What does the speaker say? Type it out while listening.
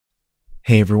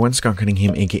Hey everyone, Scott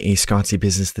Cunningham, aka Scottsy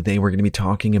Business. Today we're going to be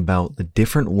talking about the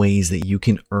different ways that you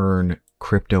can earn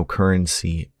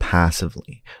cryptocurrency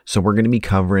passively. So we're going to be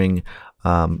covering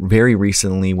very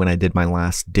recently when I did my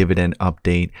last dividend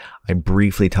update, I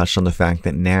briefly touched on the fact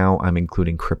that now I'm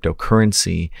including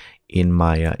cryptocurrency in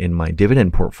my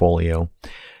dividend portfolio,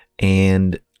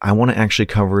 and I want to actually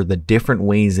cover the different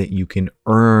ways that you can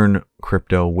earn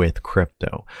crypto with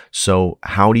crypto. So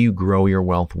how do you grow your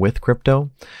wealth with crypto?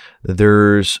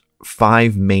 There's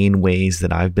 5 main ways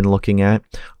that I've been looking at.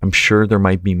 I'm sure there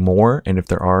might be more, and if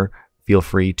there are, feel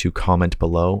free to comment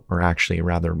below, or actually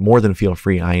rather more than feel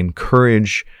free, I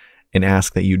encourage and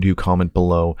ask that you do comment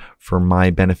below for my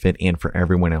benefit and for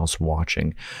everyone else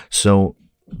watching. So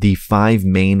the 5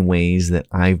 main ways that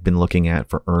I've been looking at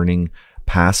for earning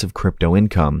passive crypto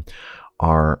income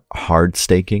are hard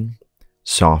staking,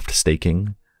 soft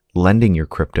staking, lending your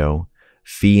crypto,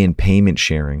 fee and payment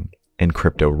sharing, and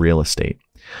crypto real estate.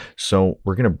 So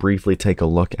we're going to briefly take a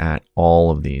look at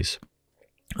all of these.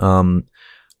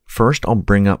 First, I'll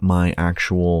bring up my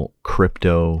actual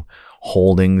crypto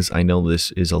holdings. I know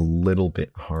this is a little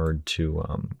bit hard to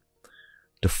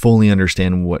fully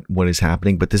understand what is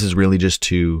happening, but this is really just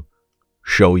to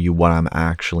show you what I'm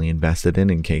actually invested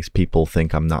in case people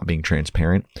think I'm not being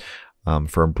transparent.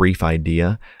 For a brief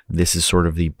idea, this is sort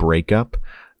of the breakup.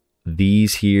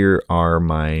 These here are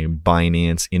my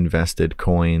Binance invested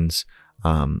coins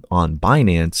on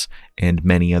Binance and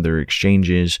many other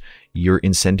exchanges. You're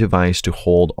incentivized to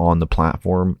hold on the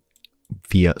platform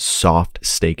via soft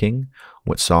staking.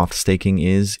 What soft staking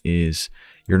is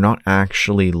you're not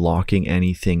actually locking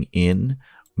anything in,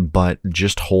 but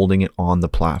just holding it on the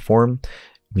platform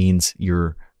means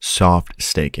you're soft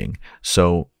staking.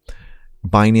 So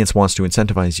Binance wants to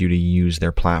incentivize you to use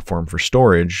their platform for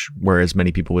storage, whereas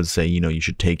many people would say, you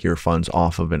should take your funds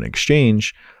off of an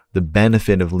exchange. The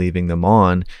benefit of leaving them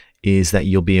on is that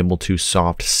you'll be able to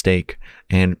soft stake,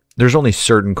 and there's only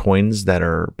certain coins that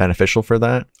are beneficial for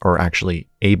that, or actually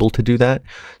able to do that.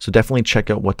 So definitely check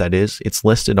out what that is. It's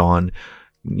listed on,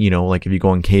 like if you go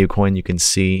on KuCoin, you can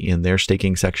see in their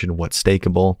staking section what's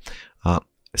stakeable.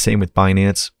 Same with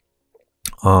Binance.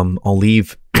 I'll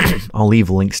leave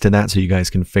links to that so you guys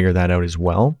can figure that out as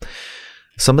well.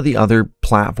 Some of the other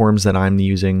platforms that I'm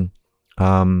using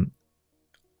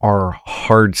are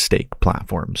hard stake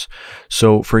platforms.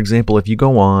 So for example, if you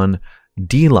go on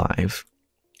DLive,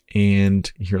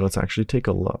 and here, let's actually take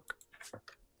a look.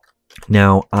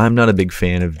 Now, I'm not a big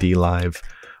fan of DLive,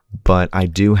 but I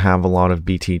do have a lot of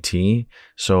BTT,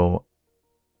 so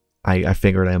I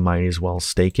figured I might as well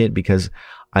stake it, because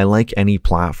I like any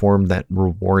platform that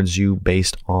rewards you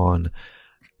based on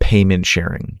payment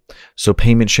sharing. So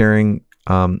payment sharing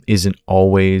isn't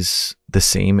always the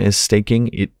same as staking.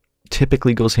 It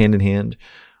typically goes hand in hand,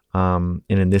 and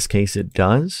in this case it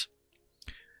does,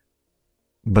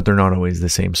 but they're not always the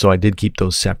same. So I did keep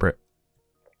those separate.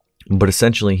 But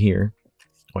essentially here,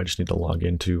 I just need to log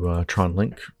into Tron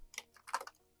link.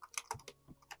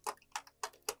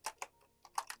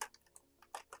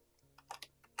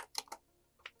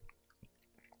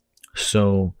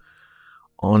 So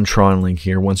on Tron link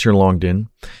here, once you're logged in,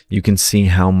 you can see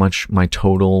how much my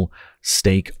total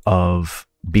stake of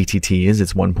BTT is.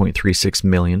 It's 1.36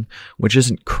 million, which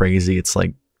isn't crazy. It's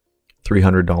like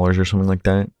 $300 or something like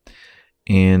that.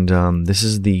 And this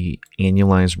is the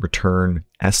annualized return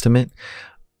estimate.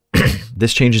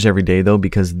 This changes every day though,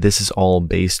 because this is all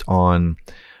based on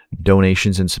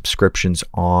donations and subscriptions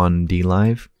on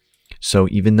DLive. So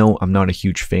even though I'm not a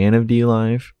huge fan of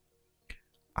DLive,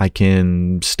 I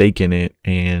can stake in it,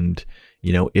 and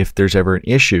if there's ever an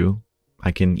issue,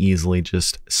 I can easily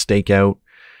just stake out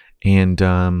and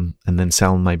then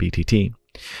sell my BTT.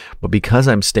 But because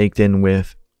I'm staked in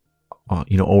with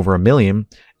over 1 million,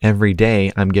 every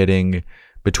day I'm getting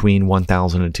between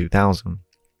 1,000 and 2,000,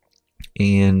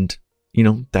 and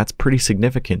that's pretty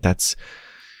significant. That's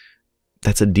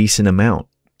a decent amount.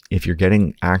 If you're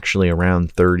getting actually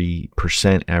around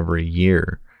 30% every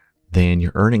year, then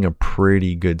you're earning a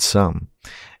pretty good sum.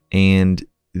 And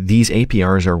these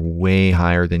APRs are way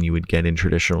higher than you would get in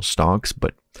traditional stocks,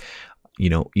 but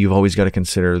you've always got to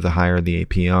consider the higher the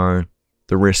APR,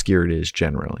 the riskier it is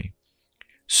generally.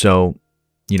 So,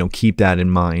 keep that in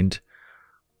mind.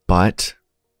 But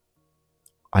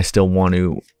I still want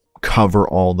to cover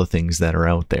all the things that are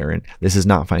out there. And this is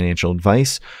not financial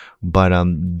advice, but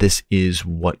this is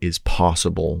what is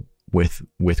possible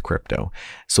with crypto.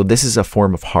 So this is a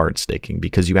form of hard staking,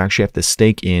 because you actually have to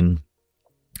stake in,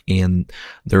 and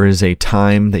there is a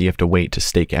time that you have to wait to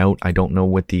stake out. I don't know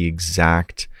what the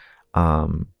exact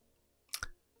stakeout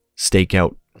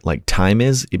time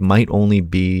is. It might only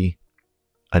be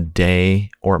a day,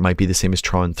 or it might be the same as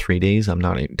Tron 3 days. I'm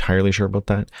not entirely sure about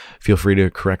that. Feel free to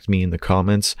correct me in the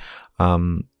comments.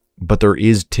 But there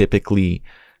is typically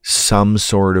some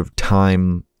sort of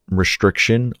time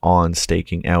restriction on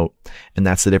staking out, and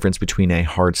that's the difference between a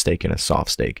hard stake and a soft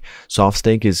stake. Soft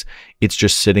stake is it's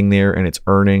just sitting there and it's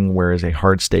earning, whereas a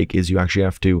hard stake is you actually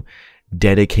have to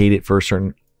dedicate it for a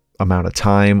certain amount of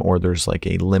time, or there's like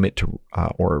a limit to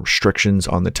or restrictions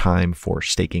on the time for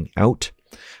staking out.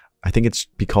 I think it's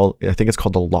called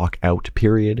the lockout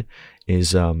period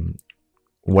is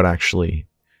what actually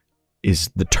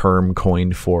is the term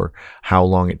coined for how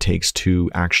long it takes to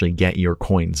actually get your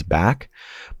coins back.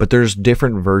 But there's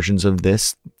different versions of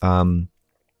this.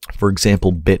 For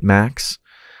example, BitMax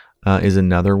is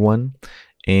another one.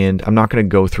 And I'm not going to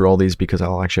go through all these because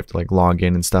I'll actually have to like log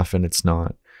in and stuff, and it's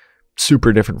not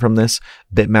super different from this.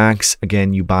 BitMax,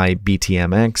 again, you buy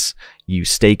BTMX, you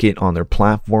stake it on their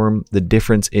platform. The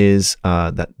difference is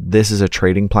that this is a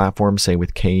trading platform, say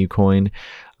with KuCoin.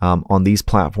 On these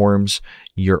platforms,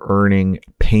 you're earning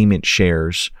payment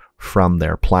shares from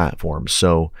their platform.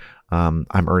 So I'm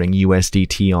earning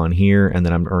USDT on here, and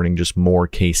then I'm earning just more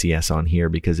KCS on here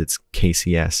because it's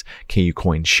KCS,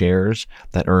 KuCoin shares,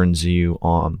 that earns you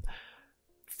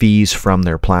fees from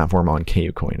their platform on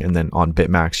KuCoin. And then on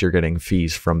BitMax, you're getting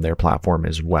fees from their platform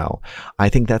as well. I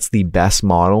think that's the best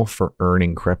model for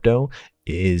earning crypto,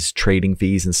 is trading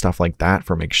fees and stuff like that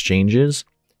from exchanges.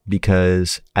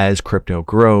 Because as crypto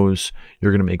grows,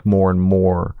 you're going to make more and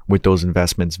more with those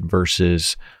investments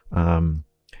versus,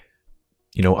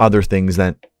 other things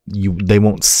that they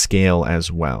won't scale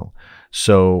as well.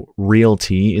 So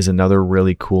Realty is another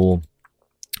really cool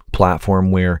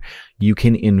platform where you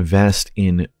can invest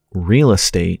in real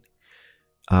estate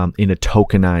in a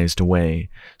tokenized way.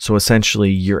 So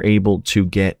essentially, you're able to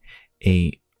get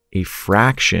a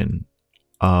fraction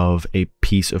of a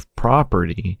piece of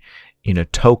property in a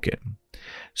token.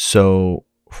 So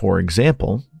for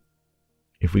example,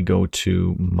 if we go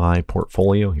to my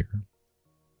portfolio here,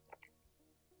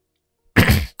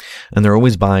 and they're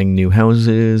always buying new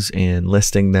houses and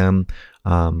listing them.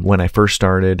 When I first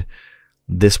started,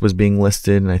 this was being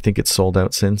listed, and I think it's sold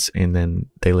out since, and then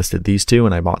they listed these two,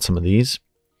 and I bought some of these.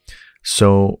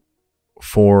 So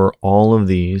for all of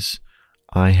these,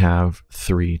 I have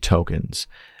 3 tokens,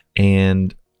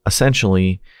 and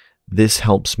essentially this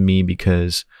helps me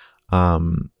because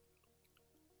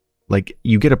like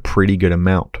you get a pretty good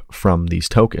amount from these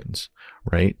tokens,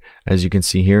 right? As you can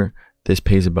see here, this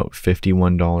pays about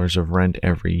 $51 of rent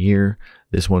every year.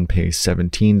 This one pays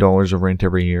 $17 of rent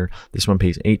every year. This one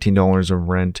pays $18 of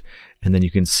rent. And then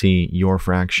you can see your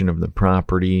fraction of the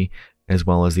property as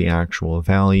well as the actual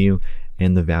value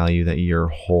and the value that you're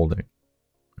holding.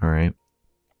 All right.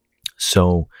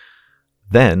 So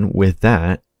then with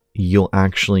that, you'll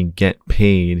actually get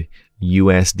paid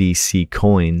USDC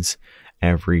coins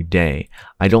every day.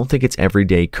 I don't think it's every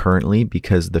day currently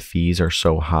because the fees are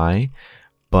so high,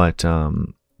 but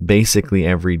basically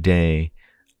every day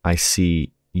I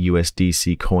see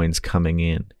USDC coins coming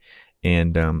in,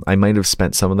 and I might have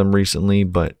spent some of them recently,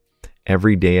 but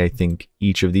every day I think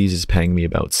each of these is paying me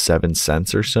about 7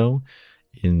 cents or so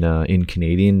in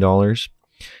Canadian dollars,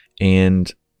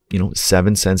 and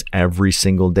 7 cents every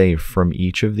single day from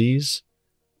each of these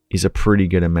is a pretty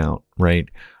good amount, right?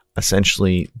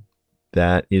 Essentially,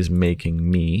 that is making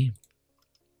me,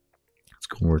 let's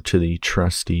go over to the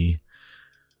trusty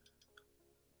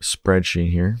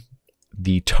spreadsheet here.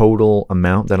 The total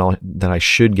amount that I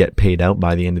should get paid out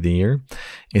by the end of the year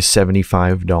is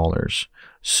 $75.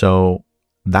 So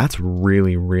that's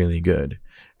really, really good,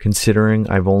 considering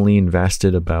I've only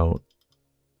invested about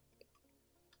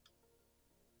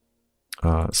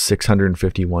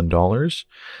 $651.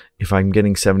 If I'm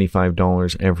getting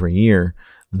 $75 every year,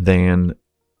 then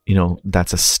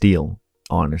that's a steal,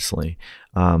 honestly.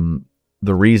 The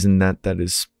reason that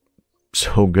is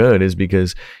so good is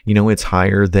because it's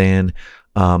higher than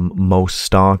most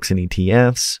stocks and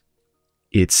ETFs.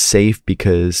 It's safe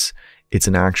because it's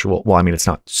an actual, well, I mean, it's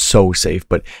not so safe,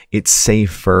 but it's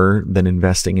safer than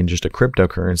investing in just a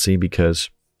cryptocurrency because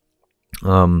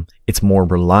it's more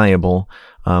reliable.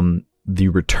 The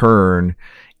return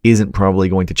isn't probably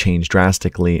going to change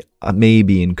drastically,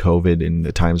 maybe in COVID and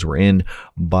the times we're in,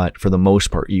 but for the most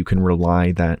part, you can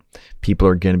rely that people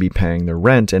are going to be paying their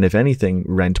rent, and if anything,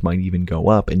 rent might even go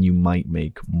up and you might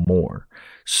make more.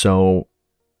 So,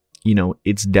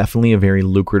 it's definitely a very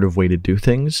lucrative way to do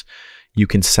things. You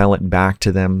can sell it back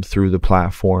to them through the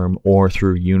platform or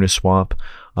through Uniswap.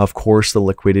 Of course, the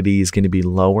liquidity is going to be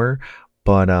lower,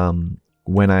 but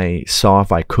when I saw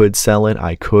if I could sell it,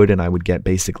 I could, and I would get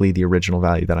basically the original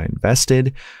value that I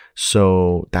invested.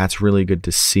 So that's really good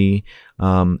to see.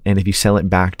 And if you sell it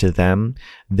back to them,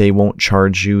 they won't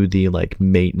charge you the like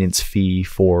maintenance fee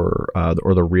for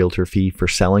or the realtor fee for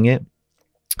selling it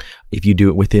if you do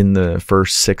it within the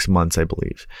first 6 months, I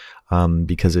believe.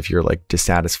 Because if you're like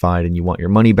dissatisfied and you want your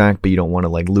money back, but you don't want to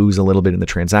like lose a little bit in the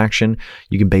transaction,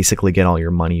 you can basically get all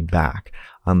your money back.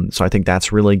 So I think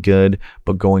that's really good.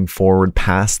 But going forward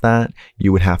past that,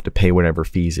 you would have to pay whatever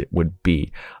fees it would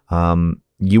be.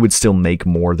 You would still make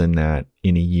more than that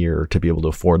in a year to be able to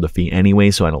afford the fee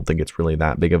anyway. So I don't think it's really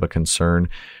that big of a concern.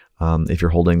 If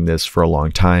you're holding this for a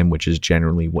long time, which is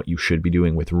generally what you should be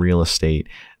doing with real estate,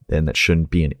 then that shouldn't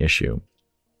be an issue.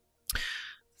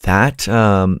 That,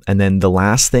 and then the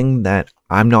last thing that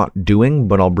I'm not doing,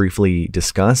 but I'll briefly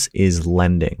discuss, is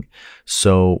lending.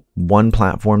 So one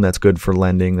platform that's good for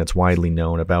lending that's widely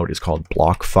known about is called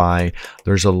BlockFi.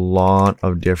 There's a lot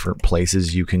of different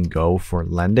places you can go for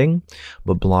lending,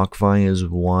 but BlockFi is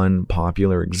one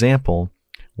popular example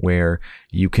where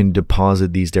you can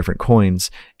deposit these different coins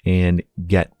and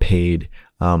get paid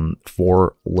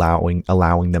for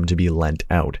allowing them to be lent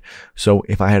out. So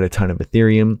if I had a ton of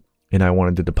Ethereum and I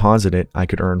wanted to deposit it, I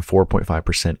could earn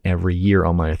 4.5% every year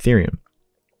on my Ethereum.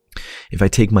 If I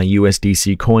take my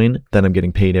USDC coin that I'm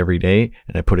getting paid every day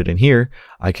and I put it in here,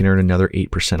 I can earn another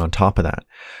 8% on top of that.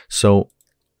 So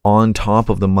on top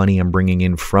of the money I'm bringing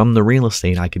in from the real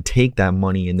estate, I could take that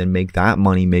money and then make that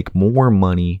money make more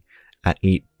money at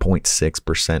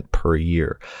 8.6% per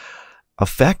year.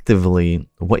 Effectively,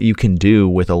 what you can do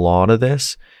with a lot of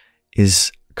this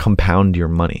is compound your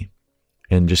money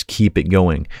and just keep it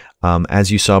going.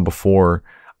 As you saw before,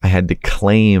 I had to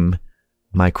claim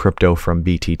my crypto from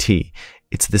BTT.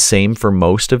 It's the same for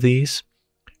most of these.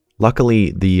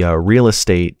 Luckily, the real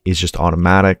estate is just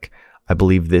automatic. I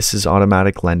believe this is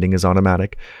automatic. Lending is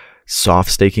automatic. Soft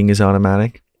staking is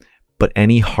automatic. But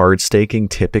any hard staking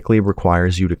typically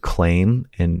requires you to claim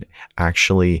and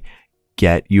actually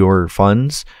get your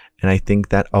funds. And I think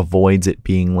that avoids it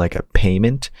being like a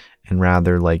payment and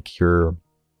rather like your...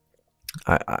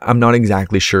 I'm not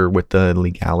exactly sure what the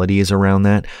legality is around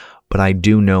that, but I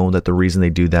do know that the reason they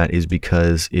do that is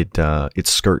because it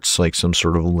skirts like some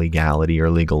sort of legality or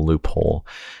legal loophole.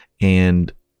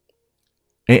 And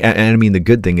I mean, the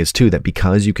good thing is too that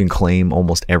because you can claim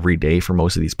almost every day for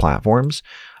most of these platforms,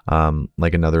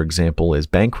 like another example is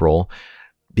Bankroll,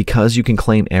 because you can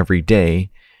claim every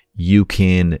day, you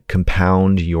can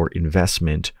compound your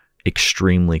investment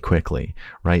extremely quickly,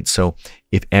 right? So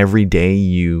if every day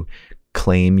you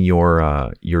claim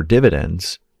your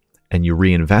dividends and you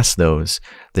reinvest those,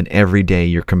 then every day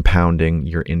you're compounding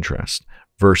your interest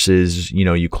versus,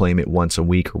 you claim it once a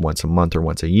week or once a month or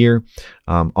once a year.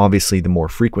 Obviously, the more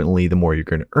frequently, the more you're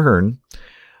going to earn,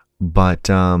 but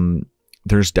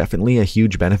there's definitely a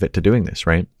huge benefit to doing this,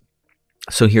 right?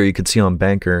 So here you can see on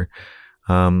Banker,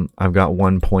 I've got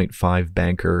 1.5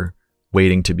 Banker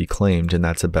waiting to be claimed, and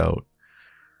that's about,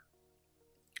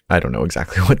 I don't know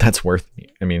exactly what that's worth.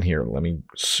 I mean, here, let me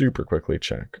super quickly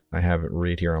check. I have it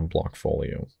right here on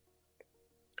Blockfolio.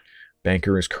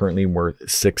 Banker is currently worth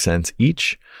 6 cents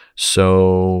each.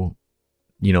 So,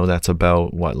 that's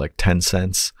about what, like 10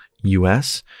 cents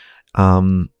US.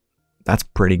 That's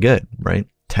pretty good, right?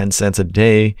 10 cents a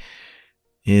day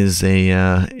is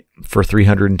for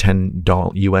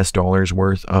 $310 US dollars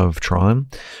worth of Tron.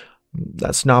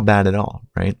 That's not bad at all,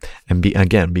 right? And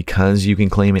again, because you can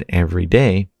claim it every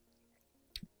day,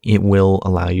 it will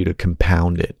allow you to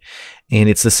compound it. And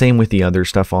it's the same with the other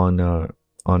stuff on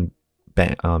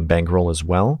Bankroll as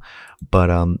well.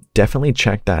 But definitely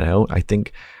check that out. I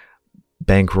think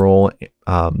Bankroll,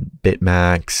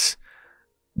 BitMax,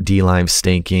 DLive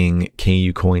staking,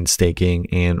 KU coin staking,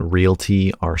 and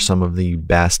Realty are some of the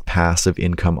best passive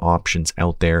income options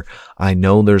out there. I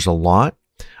know there's a lot.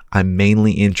 I'm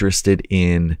mainly interested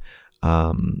in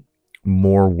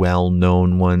more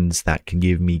well-known ones that can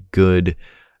give me good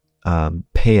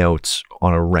payouts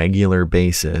on a regular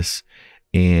basis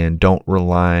and don't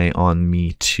rely on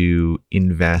me to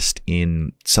invest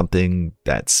in something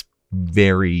that's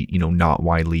very, not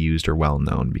widely used or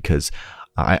well-known, because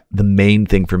the main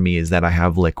thing for me is that I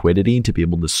have liquidity to be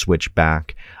able to switch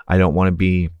back. I don't want to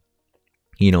be,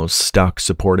 stuck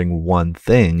supporting one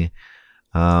thing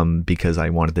because I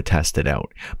wanted to test it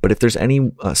out. But if there's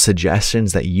any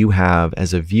suggestions that you have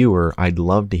as a viewer, I'd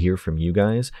love to hear from you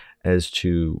guys as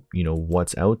to,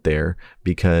 what's out there,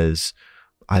 because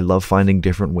I love finding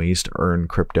different ways to earn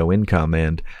crypto income,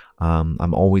 and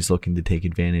I'm always looking to take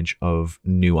advantage of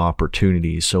new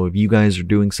opportunities. So if you guys are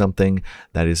doing something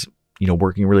that is,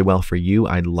 working really well for you,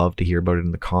 I'd love to hear about it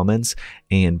in the comments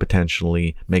and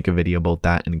potentially make a video about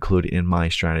that and include it in my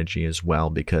strategy as well,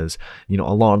 because a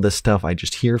lot of this stuff I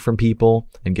just hear from people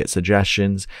and get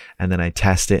suggestions, and then I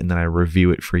test it and then I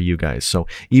review it for you guys. So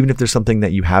even if there's something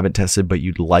that you haven't tested but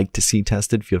you'd like to see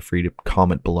tested, feel free to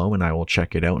comment below and I will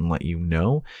check it out and let you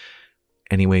know.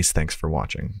 Anyways, thanks for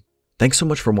watching. Thanks so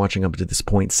much for watching up to this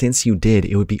point. Since you did,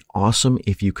 it would be awesome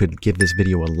if you could give this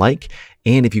video a like,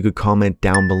 and if you could comment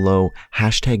down below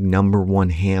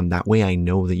 #1ham. That way I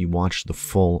know that you watched the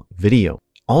full video.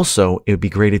 Also, it would be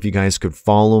great if you guys could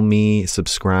follow me,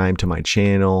 subscribe to my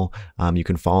channel. You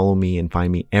can follow me and find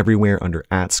me everywhere under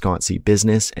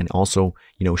 @ScottCBusiness. And also,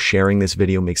 sharing this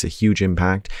video makes a huge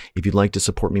impact. If you'd like to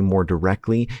support me more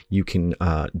directly, you can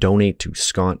donate to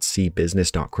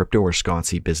scottcbusiness.crypto or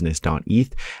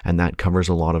scottcbusiness.eth. And that covers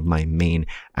a lot of my main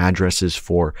addresses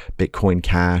for Bitcoin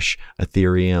Cash,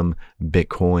 Ethereum,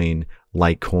 Bitcoin,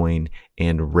 Litecoin,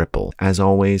 and Ripple. As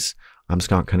always, I'm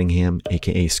Scott Cunningham,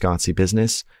 aka Scottsy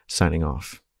Business, signing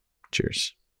off.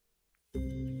 Cheers.